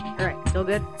All right, still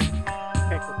good?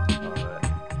 Okay, cool. All right.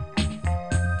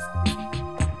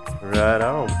 Right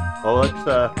on. Well,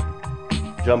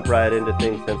 let's jump right into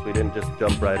things since we didn't just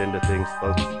jump right into things,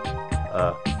 folks.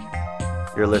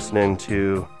 You're listening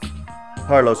to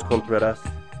Carlos Contreras,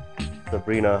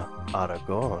 Sabrina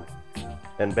Aragon,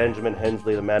 and Benjamin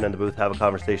Hensley, the man in the booth, have a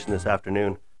conversation this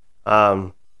afternoon.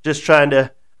 Just trying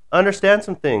to understand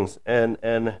some things and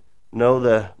know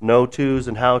the no-tos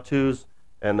and how-tos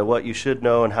and the what you should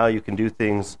know and how you can do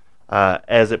things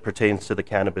as it pertains to the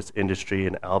cannabis industry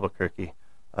in Albuquerque.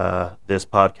 This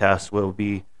podcast will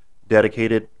be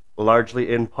dedicated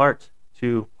largely in part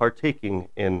to partaking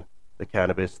in the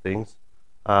cannabis things,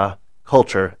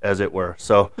 culture, as it were.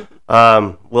 So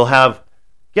we'll have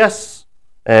guests,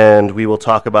 and we will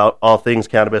talk about all things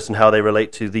cannabis and how they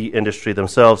relate to the industry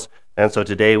themselves. And so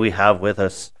today we have with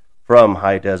us from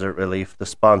High Desert Relief, the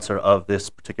sponsor of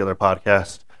this particular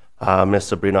podcast, Miss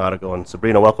Sabrina Aragon.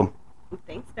 Sabrina, welcome.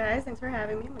 Thanks, guys. Thanks for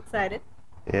having me. I'm excited.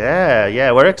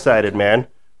 Yeah, we're excited, man.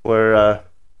 We're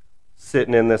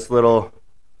sitting in this little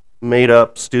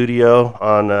made-up studio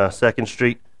on 2nd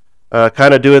Street,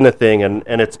 kind of doing the thing, and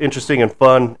it's interesting and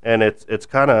fun, and it's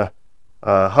kind of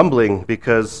humbling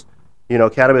because, you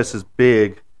know, cannabis is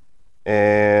big,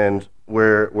 and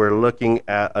we're looking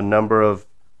at a number of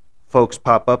folks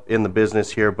pop up in the business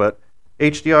here, but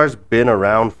HDR's been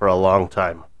around for a long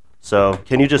time. So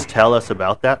can you just tell us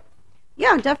about that?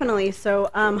 Yeah, definitely.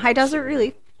 So High Desert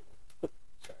Relief.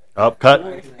 Oh, cut.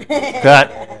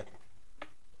 Cut.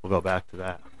 We'll go back to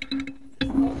that.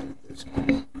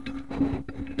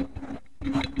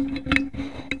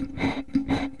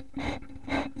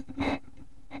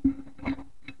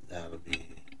 That would be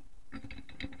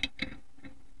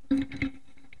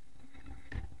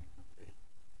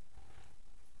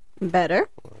Better.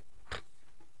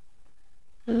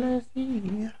 Let's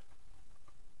see.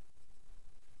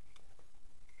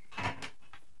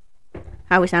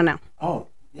 How we sound now? Oh,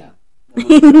 yeah.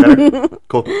 Better?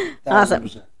 Cool. Awesome.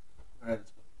 1000%. All right,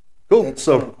 it's Cool. It's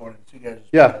So still recording. So you guys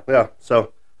just yeah.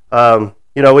 So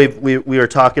you know, we were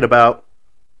talking about,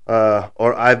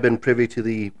 or I've been privy to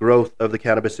the growth of the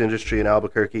cannabis industry in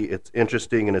Albuquerque. It's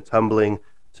interesting and it's humbling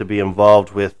to be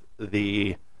involved with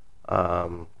the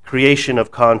creation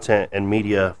of content and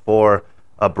media for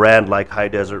a brand like High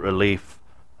Desert Relief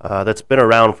that's been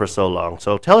around for so long.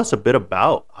 So tell us a bit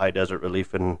about High Desert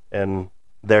Relief and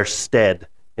their stead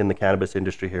in the cannabis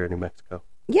industry here in New Mexico.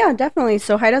 Yeah, definitely.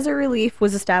 So High Desert Relief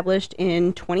was established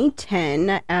in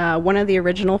 2010, one of the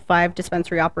original 5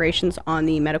 dispensary operations on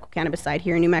the medical cannabis side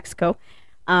here in New Mexico.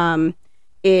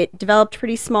 It developed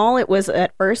pretty small. It was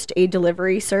at first a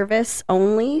delivery service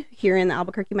only here in the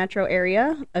Albuquerque metro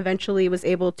area. Eventually was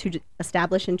able to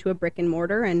establish into a brick and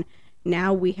mortar, and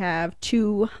now we have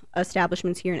 2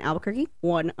 establishments here in Albuquerque,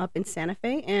 one up in Santa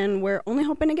Fe, and we're only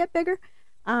hoping to get bigger.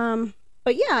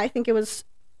 But yeah, I think it was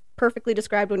perfectly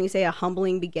described when you say a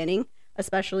humbling beginning,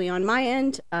 especially on my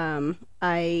end.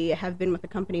 I have been with the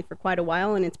company for quite a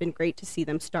while, and it's been great to see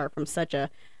them start from such a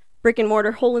brick and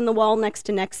mortar hole in the wall next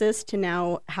to Nexus to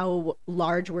now how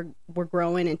large we're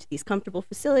growing into these comfortable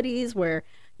facilities where,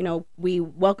 you know, we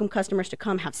welcome customers to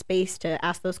come have space to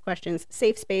ask those questions,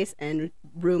 safe space and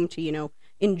room to, you know,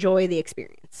 enjoy the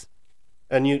experience.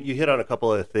 And you hit on a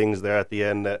couple of things there at the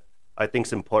end that I think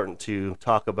is important to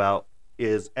talk about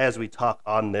is as we talk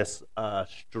on this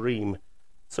stream.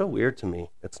 It's so weird to me.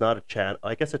 It's not a channel.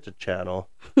 I guess it's a channel.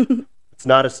 It's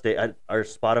not a our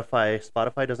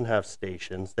Spotify doesn't have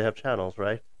stations. They have channels,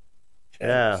 right?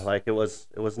 channels. Yeah, like it was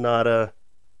not a.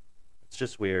 It's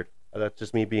just weird. That's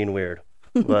just me being weird.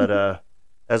 But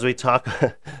as we talk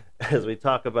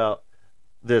about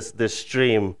this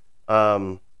stream,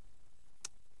 we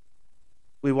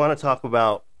want to talk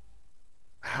about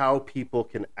how people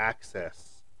can access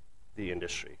the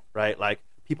industry, right? Like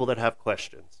people that have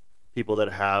questions, people that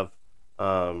have,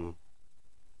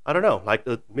 I don't know, like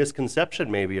the misconception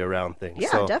maybe around things.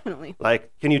 Yeah, So, definitely.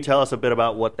 like, can you tell us a bit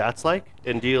about what that's like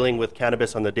in dealing with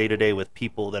cannabis on the day-to-day with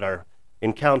people that are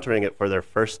encountering it for their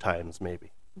first times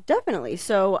maybe? Definitely.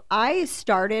 So I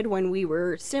started when we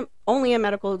were only a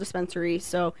medical dispensary.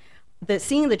 So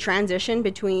seeing the transition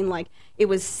between, like, it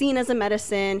was seen as a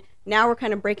medicine. Now we're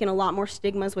kind of breaking a lot more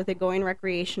stigmas with it going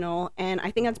recreational. And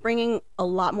I think that's bringing a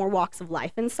lot more walks of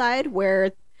life inside where,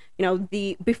 you know,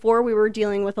 before we were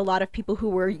dealing with a lot of people who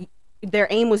were, their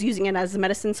aim was using it as a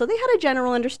medicine. So they had a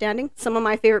general understanding. Some of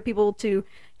my favorite people to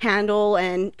handle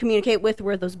and communicate with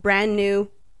were those brand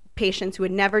new patients who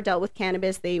had never dealt with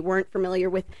cannabis. They weren't familiar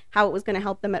with how it was going to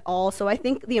help them at all. So I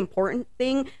think the important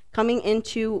thing coming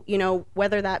into, you know,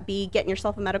 whether that be getting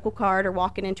yourself a medical card or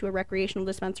walking into a recreational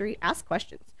dispensary, ask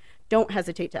questions. don't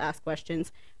hesitate to ask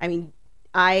questions. I mean,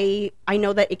 I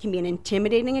know that it can be an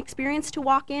intimidating experience to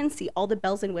walk in, see all the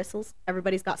bells and whistles.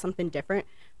 Everybody's got something different,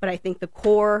 but I think the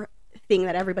core thing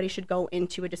that everybody should go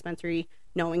into a dispensary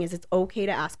knowing is it's okay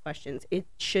to ask questions. It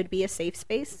should be a safe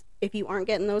space. If you aren't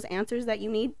getting those answers that you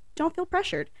need, don't feel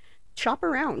pressured. Shop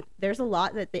around. There's a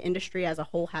lot that the industry as a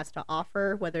whole has to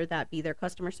offer, whether that be their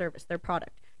customer service, their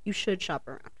product. You should shop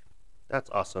around. That's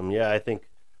awesome. Yeah, I think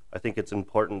it's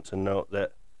important to note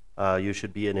that you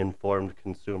should be an informed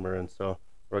consumer, and so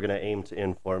we're going to aim to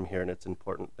inform here, and it's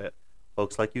important that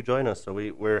folks like you join us. So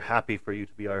we're happy for you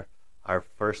to be our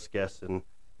first guest and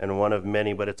one of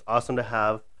many, but it's awesome to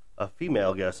have a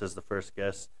female guest as the first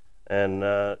guest. And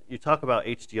you talk about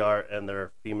HDR and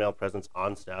their female presence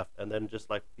on staff, and then just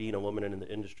like being a woman in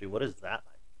the industry. What is that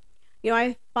like? You know,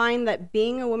 I find that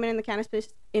being a woman in the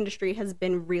cannabis industry has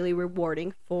been really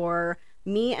rewarding for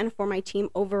me and for my team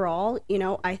overall. You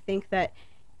know, I think that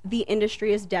the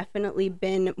industry has definitely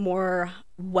been more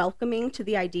welcoming to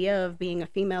the idea of being a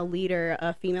female leader,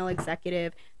 a female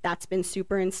executive. That's been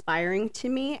super inspiring to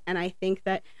me. And I think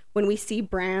that when we see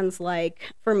brands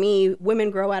like, for me,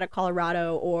 Women Grow out of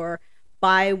Colorado or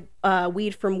Buy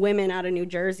Weed from Women out of New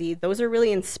Jersey, those are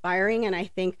really inspiring. And I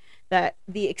think that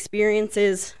the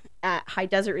experiences at High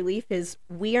Desert Relief is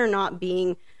we are not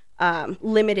being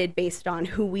limited based on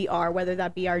who we are, whether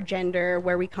that be our gender,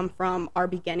 where we come from, our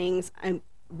beginnings. I'm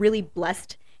really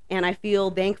blessed, and I feel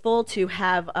thankful to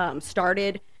have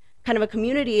started kind of a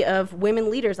community of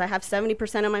women leaders. I have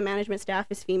 70% of my management staff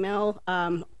is female,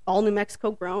 all New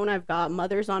Mexico grown. I've got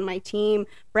mothers on my team,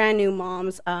 brand new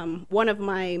moms. One of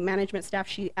my management staff,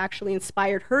 she actually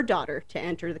inspired her daughter to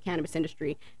enter the cannabis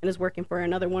industry and is working for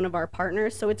another one of our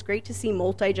partners. So it's great to see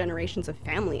multi-generations of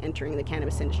family entering the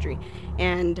cannabis industry.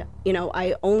 And, you know,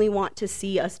 I only want to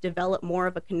see us develop more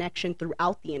of a connection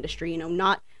throughout the industry, you know,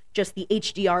 not just the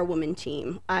HDR woman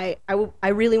team. I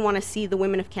really want to see the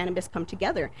women of cannabis come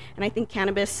together. And I think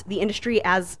cannabis, the industry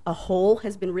as a whole,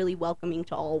 has been really welcoming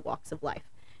to all walks of life.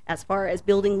 As far as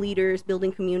building leaders,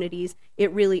 building communities,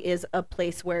 it really is a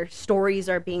place where stories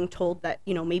are being told that,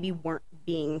 you know, maybe weren't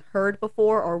being heard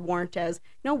before or weren't as,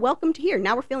 you know, welcome to here.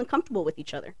 Now we're feeling comfortable with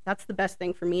each other. That's the best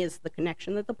thing for me, is the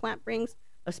connection that the plant brings,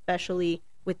 especially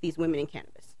with these women in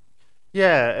cannabis.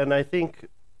 Yeah, and I think,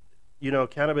 you know,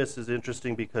 cannabis is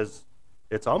interesting because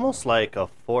it's almost like a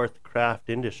fourth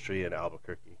craft industry in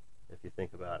Albuquerque, if you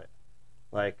think about it.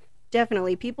 Like,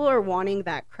 definitely, people are wanting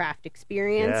that craft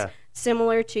experience,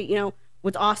 similar to, you know,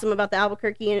 what's awesome about the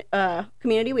Albuquerque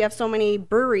community. We have so many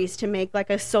breweries to make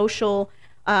like a social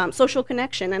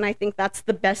connection, and I think that's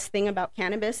the best thing about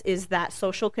cannabis, is that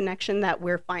social connection that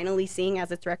we're finally seeing as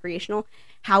it's recreational,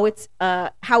 how it's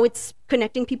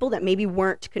connecting people that maybe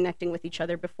weren't connecting with each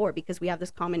other before, because we have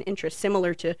this common interest,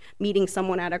 similar to meeting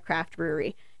someone at a craft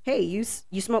brewery. Hey, you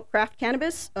smoke craft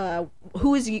cannabis?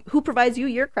 Who provides you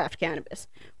your craft cannabis?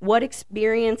 What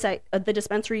experience at the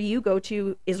dispensary you go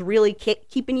to is really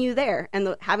keeping you there,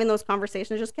 and having those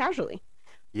conversations just casually.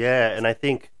 Yeah, and I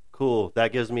think, cool,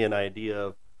 that gives me an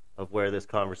idea of where this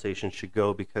conversation should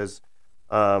go, because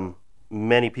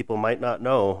many people might not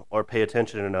know or pay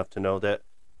attention enough to know that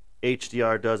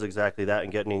HDR does exactly that,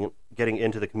 and getting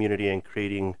into the community and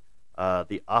creating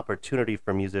the opportunity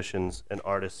for musicians and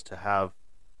artists to have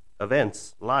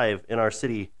events live in our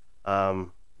city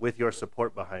with your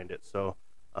support behind it. So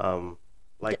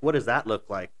what does that look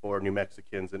like for New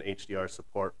Mexicans and HDR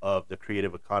support of the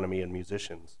creative economy and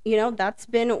musicians? You know, that's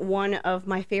been one of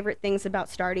my favorite things about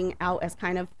starting out as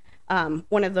kind of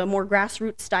one of the more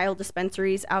grassroots style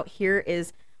dispensaries out here,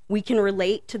 is we can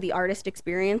relate to the artist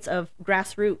experience of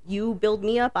grassroots. You build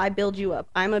me up, I build you up.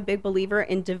 I'm a big believer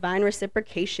in divine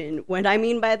reciprocation. What I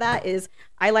mean by that is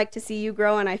I like to see you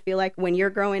grow, and I feel like when you're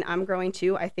growing, I'm growing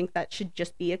too. I think that should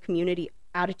just be a community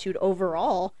attitude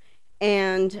overall.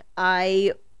 And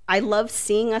I love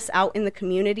seeing us out in the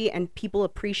community and people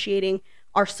appreciating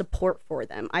our support for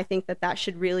them. I think that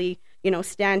should really, you know,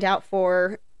 stand out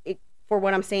for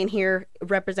what I'm saying here,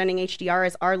 representing HDR,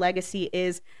 as our legacy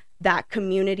is that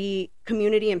community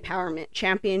empowerment,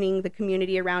 championing the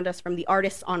community around us, from the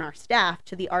artists on our staff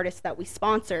to the artists that we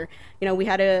sponsor. You know, we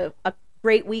had a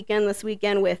great weekend this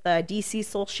weekend with DC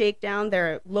Soul Shakedown.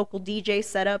 Their local DJ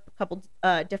set up a couple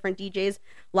different DJs,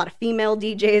 a lot of female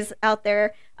DJs out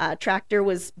there. Tractor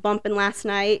was bumping last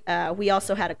night. We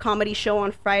also had a comedy show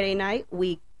on Friday night.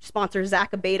 We sponsor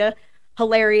Zach Abeda,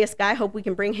 hilarious guy. Hope we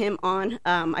can bring him on.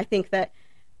 I think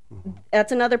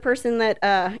that's another person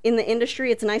that in the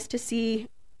industry, it's nice to see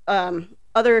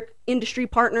other industry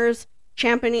partners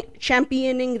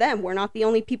championing them. We're not the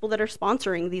only people that are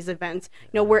sponsoring these events.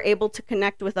 We're able to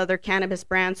connect with other cannabis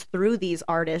brands through these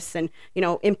artists and,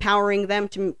 empowering them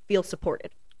to feel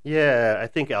supported. Yeah, I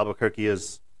think Albuquerque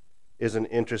is an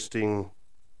interesting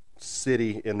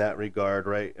city in that regard,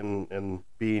 right? And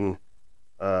being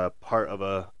part of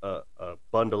a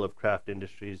bundle of craft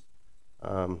industries,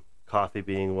 coffee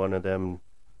being one of them,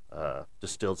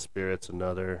 distilled spirits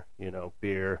another,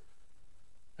 beer,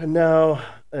 and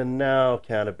now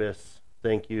cannabis.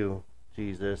 Thank you,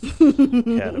 Jesus.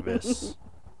 Cannabis.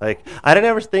 Like I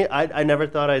never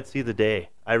thought I'd see the day.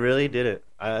 I really didn't.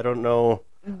 I don't know.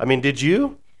 I mean, did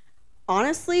you?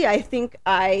 Honestly, I think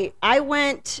I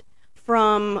went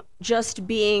from just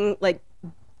being like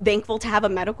thankful to have a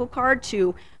medical card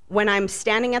to when I'm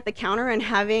standing at the counter and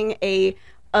having a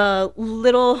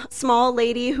little small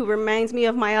lady who reminds me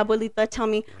of my abuelita tell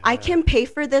me, I can pay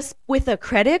for this with a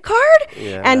credit card?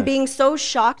 Yeah. And being so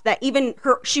shocked that even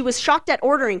she was shocked at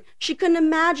ordering. She couldn't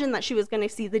imagine that she was going to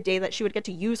see the day that she would get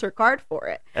to use her card for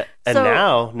it. And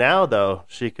so, now though,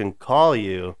 she can call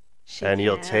you.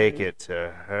 You'll take it to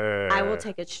her. I will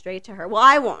take it straight to her. Well,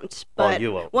 I won't, but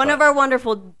you won't, one of our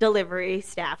wonderful delivery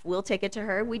staff will take it to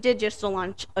her. We did just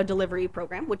launch a delivery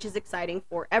program, which is exciting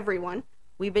for everyone.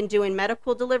 We've been doing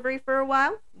medical delivery for a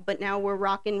while, but now we're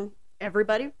rocking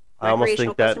everybody. I almost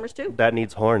think customers too. That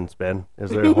needs horns, Ben. Is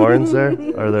there horns there?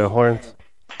 Are there horns?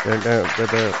 There.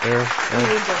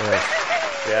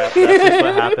 Yeah, that's just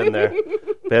what happened there.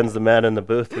 Ben's the man in the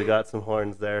booth. We got some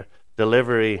horns there.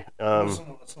 Delivery.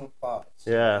 Some applause.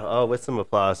 Yeah. Oh, with some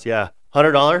applause. Yeah.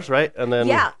 $100, right? And then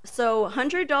so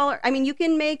 $100. I mean, you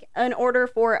can make an order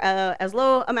for as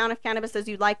low amount of cannabis as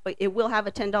you'd like, but it will have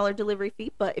a $10 delivery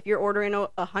fee. But if you're ordering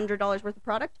 $100 worth of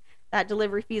product, that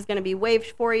delivery fee is going to be waived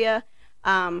for you.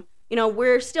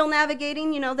 We're still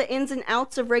navigating, the ins and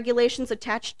outs of regulations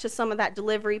attached to some of that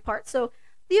delivery part. So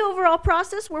the overall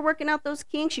process, we're working out those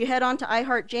kinks. You head on to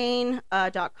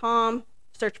iHeartJane.com,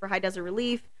 search for High Desert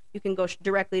Relief. You can go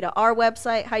directly to our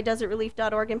website,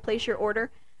 highdesertrelief.org, and place your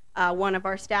order. One of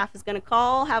our staff is going to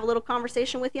call, have a little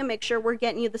conversation with you, make sure we're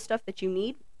getting you the stuff that you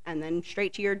need, and then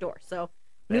straight to your door. So,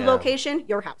 new location,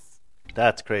 your house.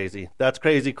 That's crazy. That's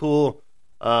crazy cool.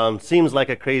 Seems like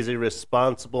a crazy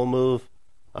responsible move.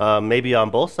 Maybe on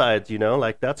both sides,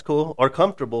 like that's cool. Or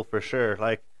comfortable for sure.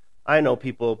 Like, I know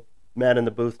people, man in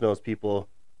the booth knows people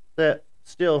that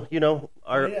still,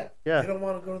 are... Yeah. They don't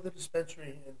want to go to the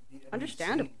dispensary and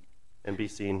understandable. And be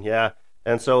seen, yeah.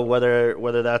 And so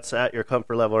whether that's at your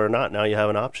comfort level or not, now you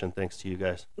have an option thanks to you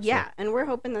guys. Yeah, and we're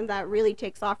hoping that really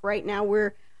takes off. Right now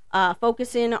we're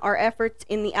focusing our efforts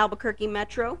in the Albuquerque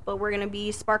metro, but we're going to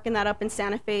be sparking that up in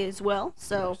Santa Fe as well.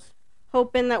 So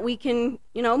hoping that we can,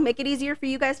 make it easier for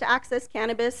you guys to access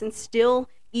cannabis and still,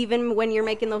 even when you're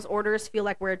making those orders, feel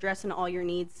like we're addressing all your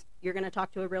needs. You're going to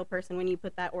talk to a real person when you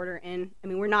put that order in. I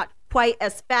mean, we're not quite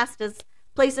as fast as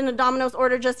placing a Domino's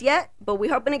order just yet, but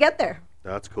we're hoping to get there.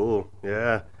 That's cool.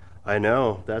 Yeah, I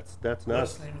know. That's nuts.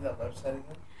 What's the name of that website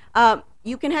again?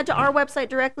 You can head to our website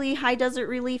directly,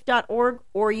 highdesertrelief.org,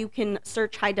 or you can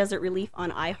search High Desert Relief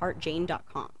on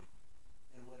iHeartJane.com.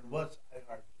 And what's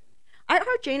iHeartJane?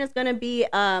 iHeartJane is going to be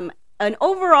an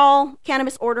overall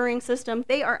cannabis ordering system.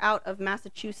 They are out of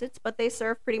Massachusetts, but they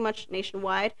serve pretty much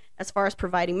nationwide as far as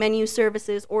providing menu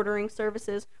services, ordering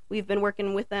services. We've been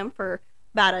working with them for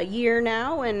about a year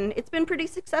now, and it's been pretty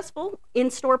successful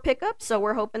in-store pickup, so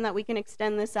we're hoping that we can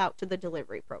extend this out to the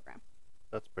delivery program.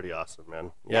 That's pretty awesome,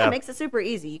 man. Yeah, it makes it super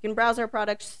easy. You can browse our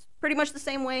products pretty much the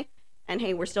same way, and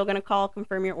hey, we're still going to call,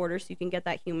 confirm your order so you can get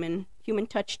that human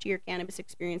touch to your cannabis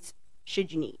experience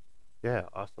should you need. Yeah,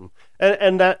 awesome.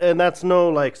 And that's no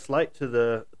like slight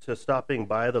to stopping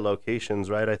by the locations,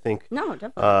 right? I think no,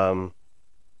 definitely.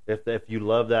 If you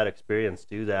love that experience,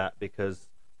 do that because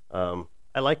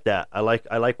I like that. I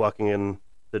like walking in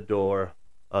the door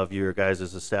of your guys'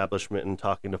 establishment and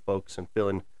talking to folks and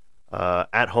feeling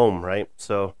at home, right?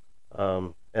 So,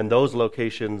 and those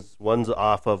locations, one's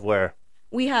off of where?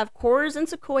 We have Coors and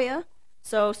Sequoia,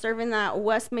 so serving that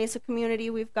West Mesa community.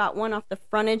 We've got one off the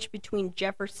frontage between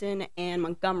Jefferson and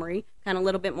Montgomery, kind of a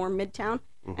little bit more midtown.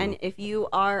 Mm-hmm. And if you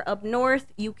are up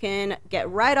north, you can get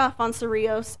right off on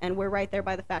Cerrillos, and we're right there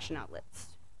by the fashion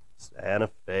outlets. Santa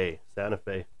Fe.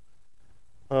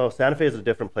 Oh, Santa Fe is a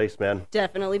different place, man.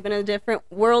 Definitely been a different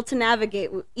world to navigate,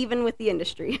 even with the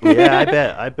industry.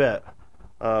 Yeah, I bet.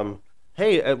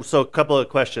 Hey, so a couple of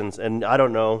questions, and I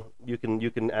don't know. You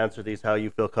can answer these how you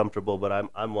feel comfortable, but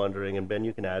I'm wondering, and Ben,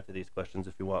 you can add to these questions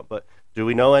if you want. But do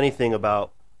we know anything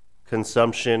about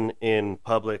consumption in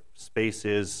public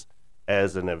spaces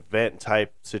as an event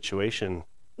type situation?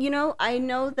 I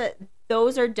know that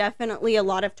those are definitely a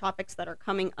lot of topics that are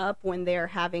coming up when they're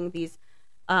having these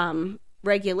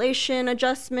regulation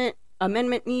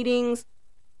amendment meetings.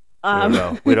 We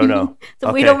don't know. So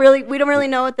Okay. we don't really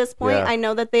know at this point. Yeah. I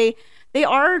know that they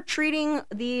are treating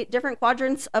the different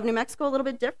quadrants of New Mexico a little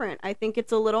bit different. I think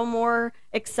it's a little more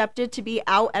accepted to be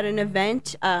out at an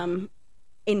event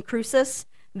in Cruces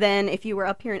than if you were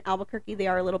up here in Albuquerque. They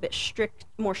are a little bit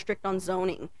more strict on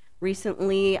zoning.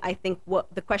 Recently, I think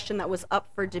what the question that was up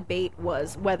for debate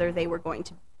was whether they were going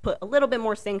to put a little bit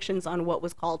more sanctions on what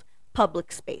was called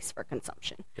public space for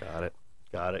consumption. Got it.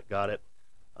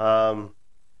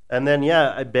 And then,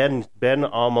 yeah, Ben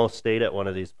almost stayed at one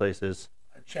of these places.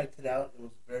 I checked it out. It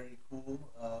was very cool.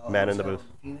 Man in the booth.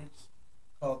 Phoenix,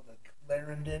 called the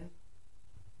Clarendon,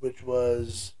 which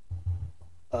was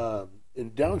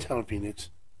in downtown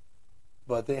Phoenix,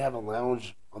 but they have a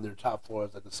lounge on their top floor.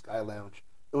 It's like a sky lounge.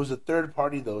 It was a third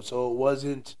party, though, so it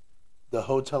wasn't the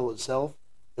hotel itself.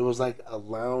 It was like a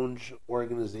lounge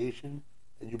organization,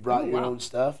 and you brought your own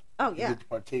stuff. Oh, yeah. You get to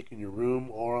partake in your room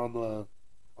or on the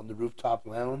rooftop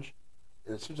lounge,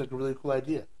 and it seems like a really cool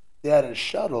idea. They had a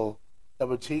shuttle that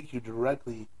would take you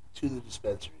directly to the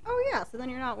dispensary. Oh yeah, so then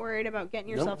you're not worried about getting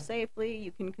yourself safely.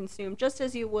 You can consume just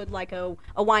as you would like a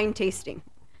wine tasting.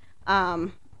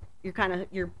 You're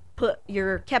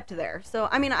kept there. So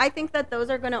I mean, I think that those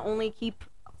are going to only keep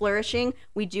flourishing.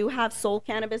 We do have Soul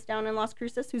Cannabis down in Las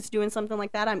Cruces who's doing something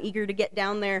like that. I'm eager to get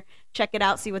down there, check it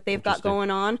out, see what they've got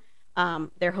going on.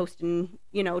 They're hosting,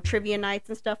 trivia nights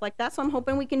and stuff like that. So I'm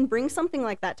hoping we can bring something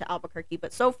like that to Albuquerque.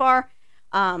 But so far,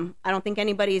 I don't think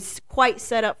anybody's quite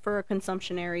set up for a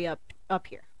consumption area up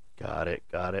here. Got it.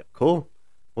 Cool.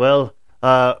 Well,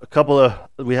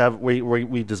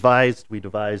 we devised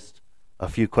a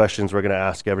few questions we're going to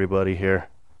ask everybody here.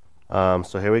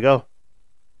 So here we go.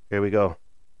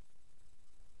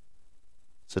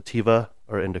 Sativa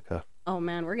or indica? Oh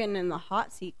man, we're getting in the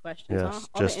hot seat questions, yes, huh?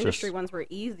 All the industry ones were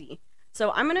easy.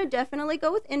 So I'm going to definitely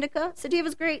go with indica.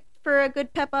 Sativa's great for a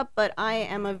good pep up, but I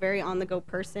am a very on-the-go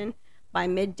person. By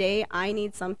midday, I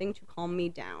need something to calm me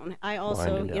down. I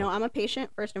also, I'm a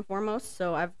patient first and foremost,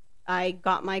 so I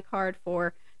got my card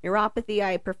for neuropathy.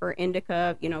 I prefer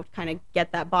indica, kind of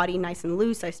get that body nice and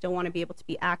loose. I still want to be able to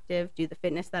be active, do the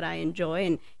fitness that I enjoy,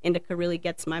 and indica really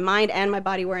gets my mind and my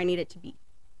body where I need it to be.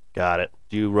 Got it.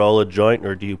 Do you roll a joint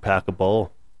or do you pack a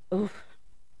bowl? Oof.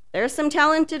 There's some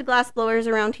talented glass blowers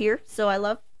around here, so I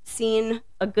love seeing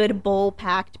a good bowl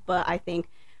packed, but I think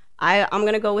I'm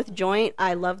going to go with joint.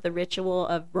 I love the ritual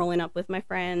of rolling up with my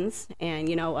friends and,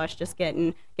 us just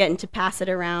getting to pass it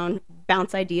around,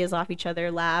 bounce ideas off each other,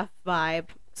 laugh, vibe.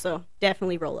 So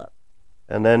definitely roll up.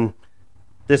 And then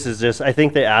this is just, I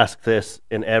think they ask this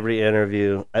in every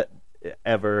interview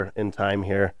ever in time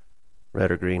here,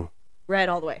 red or green? Red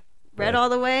all the way. Red all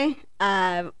the way.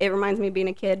 It reminds me of being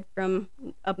a kid from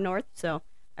up north, so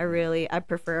I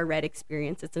prefer a red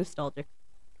experience. It's nostalgic.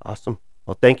 Awesome.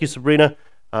 Well, thank you, Sabrina.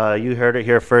 You heard it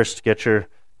here first. Get your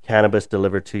cannabis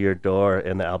delivered to your door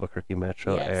in the Albuquerque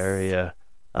metro area.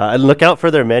 And look out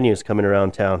for their menus coming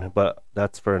around town, but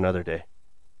that's for another day.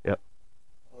 Yep.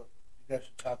 Well, you guys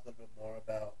should talk a little bit more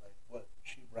about what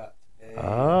she brought today.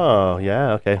 Oh,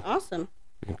 yeah, okay. Awesome.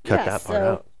 We can cut that part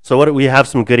out. So we have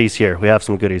some goodies here.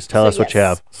 Tell us what you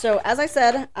have. So as I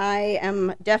said, I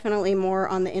am definitely more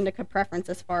on the indica preference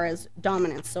as far as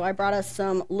dominance. So I brought us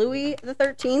some Louis the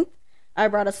 13th. I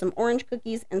brought us some orange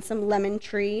cookies and some lemon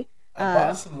tree. I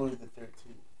bought some Louis the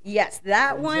 13th. Yes,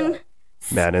 that one.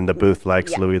 Man in the booth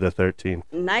likes Louis the 13th.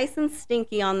 Nice and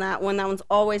stinky on that one. That one's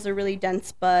always a really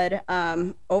dense bud.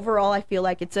 Overall, I feel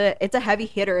like it's a heavy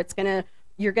hitter.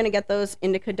 You're gonna get those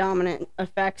indica dominant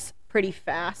effects pretty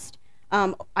fast.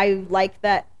 I like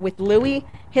that with Louis,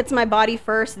 hits my body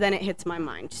first, then it hits my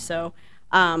mind. So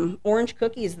orange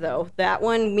cookies, though, that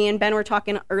one, me and Ben were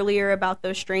talking earlier about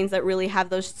those strains that really have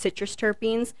those citrus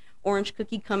terpenes. Orange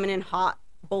cookie coming in hot,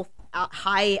 both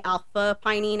high alpha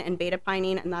pinene and beta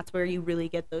pinene, and that's where you really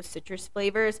get those citrus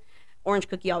flavors. Orange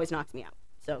cookie always knocks me out.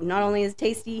 So not only is it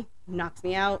tasty, knocks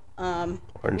me out.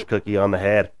 Orange cookie on the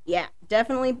head. Yeah,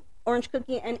 definitely orange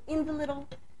cookie. And in the little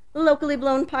locally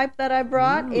blown pipe that I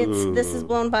brought, this is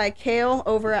blown by Kale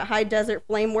over at High Desert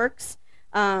Flameworks.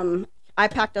 I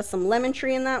packed us some lemon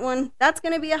tree in that one. That's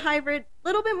going to be a hybrid, a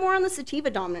little bit more on the sativa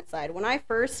dominant side. When I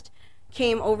first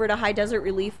came over to High Desert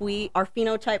Relief, our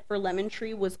phenotype for lemon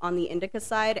tree was on the indica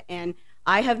side, and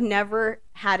I have never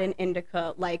had an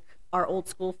indica like our old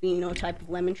school phenotype of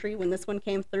lemon tree. When this one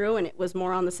came through and it was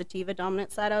more on the sativa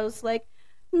dominant side, I was like,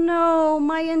 no,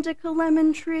 my indica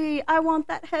lemon tree, I want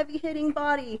that heavy hitting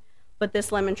body. But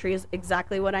this lemon tree is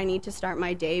exactly what I need to start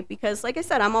my day because, like I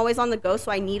said, I'm always on the go,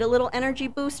 so I need a little energy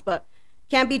boost, but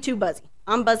Can't be too buzzy.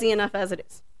 I'm buzzy enough as it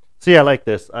is. See, I like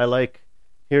this. I like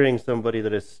hearing somebody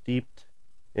that is steeped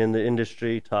in the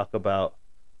industry talk about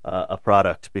a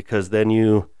product, because then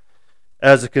you,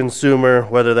 as a consumer,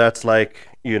 whether that's like,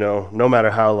 no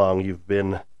matter how long you've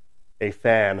been a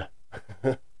fan,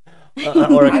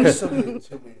 or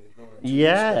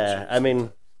yeah, I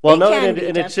mean, well, no,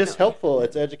 and it's just helpful.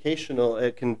 It's educational.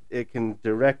 It can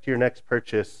direct your next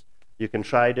purchase. You can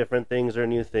try different things or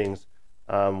new things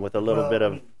with a little bit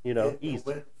of ease. It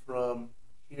went from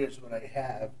here's what I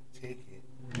have, take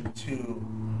it, to,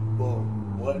 well,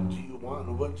 what do you want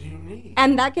and what do you need?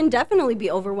 And that can definitely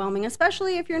be overwhelming,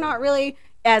 especially if you're not really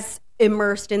as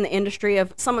immersed in the industry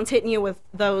of someone's hitting you with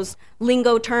those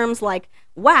lingo terms like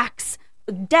wax,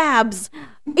 dabs,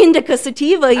 indica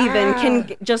sativa even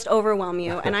can just overwhelm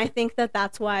you. And I think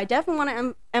that's why I definitely want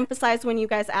to emphasize when you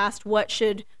guys asked what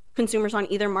should consumers on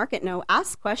either market know.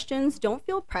 Ask questions. Don't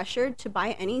feel pressured to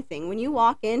buy anything. When you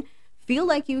walk in,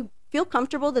 feel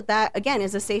comfortable that again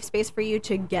is a safe space for you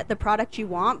to get the product you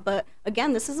want. But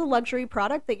again, this is a luxury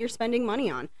product that you're spending money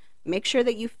on. Make sure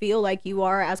that you feel like you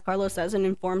are, as Carlos says, an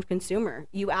informed consumer.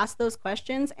 You ask those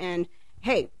questions, and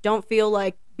hey, don't feel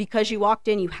like because you walked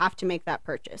in you have to make that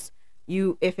purchase.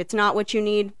 If it's not what you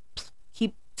need,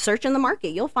 keep searching the market.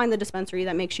 You'll find the dispensary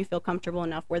that makes you feel comfortable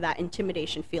enough where that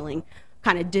intimidation feeling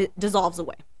kind of dissolves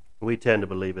away. We tend to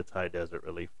believe it's High Desert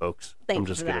Relief, folks. I'm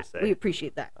just going to say. We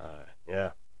appreciate that.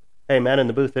 Yeah. Hey, man in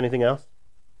the booth, anything else?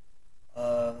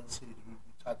 Let's see. We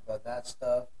talked about that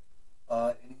stuff.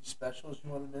 Any specials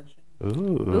you want to mention?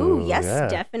 Ooh, yes, yeah.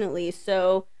 Definitely.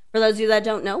 So for those of you that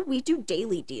don't know, we do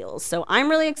daily deals. So I'm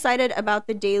really excited about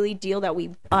the daily deal that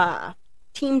we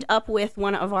teamed up with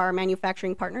one of our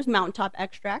manufacturing partners, Mountaintop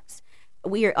Extracts.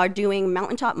 We are doing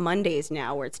Mountaintop Mondays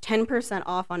now, where it's 10%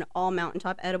 off on all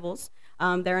Mountaintop edibles.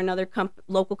 They're another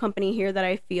local company here that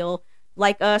I feel,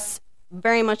 like us,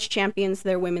 very much champions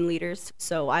their women leaders.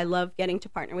 So I love getting to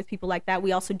partner with people like that.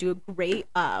 We also do a great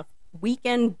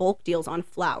weekend bulk deals on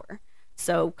flour.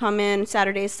 So come in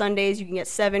Saturdays, Sundays, you can get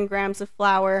 7 grams of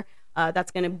flour.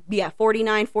 That's going to be at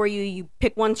 $49 for you. You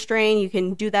pick one strain, you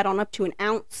can do that on up to an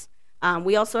ounce.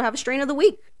 We also have a strain of the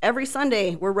week. Every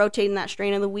Sunday, we're rotating that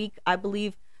strain of the week. I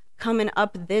believe coming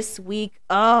up this week,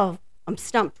 oh, I'm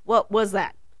stumped. What was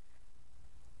that?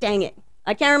 Dang it.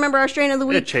 I can't remember our strain of the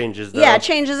week. It changes, though. Yeah, it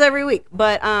changes every week.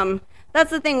 But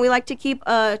that's the thing. We like to keep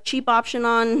a cheap option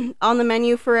on the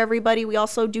menu for everybody. We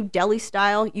also do deli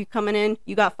style. You coming in,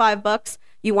 you got $5.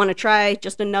 You want to try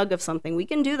just a nug of something. We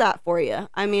can do that for you.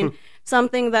 I mean,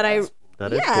 something that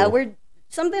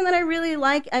something that I really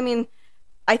like. I mean,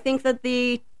 I think that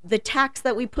the tax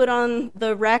that we put on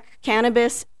the rec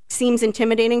cannabis seems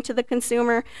intimidating to the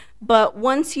consumer, but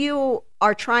once you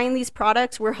are trying these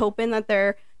products, we're hoping that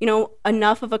they're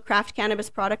enough of a craft cannabis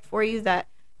product for you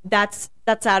that's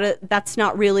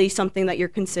not really something that you're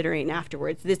considering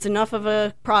afterwards. It's enough of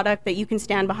a product that you can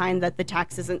stand behind, that the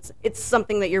tax it's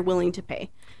something that you're willing to pay.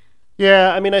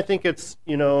 Yeah, I mean, I think it's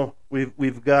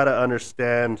we've got to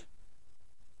understand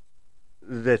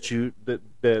that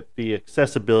the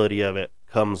accessibility of it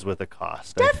comes with a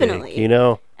cost. Definitely. I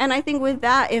think, And I think with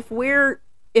that, if we're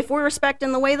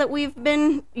respecting the way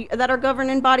that our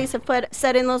governing bodies have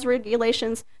set in those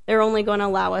regulations, they're only going to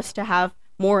allow us to have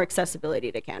more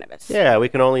accessibility to cannabis. Yeah, we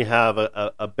can only have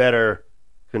a better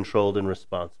controlled and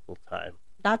responsible time.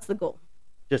 That's the goal.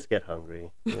 Just get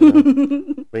hungry.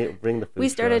 Bring the food. We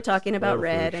started talking about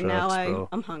red, and now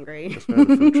I'm hungry. Just run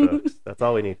the food trucks. That's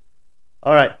all we need.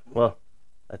 All right. Well,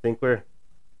 I think we're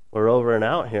over and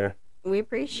out here. We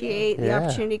appreciate the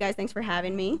opportunity, guys. Thanks for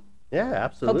having me. Yeah,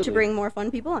 absolutely. Hope to bring more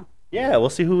fun people on. Yeah, we'll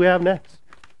see who we have next.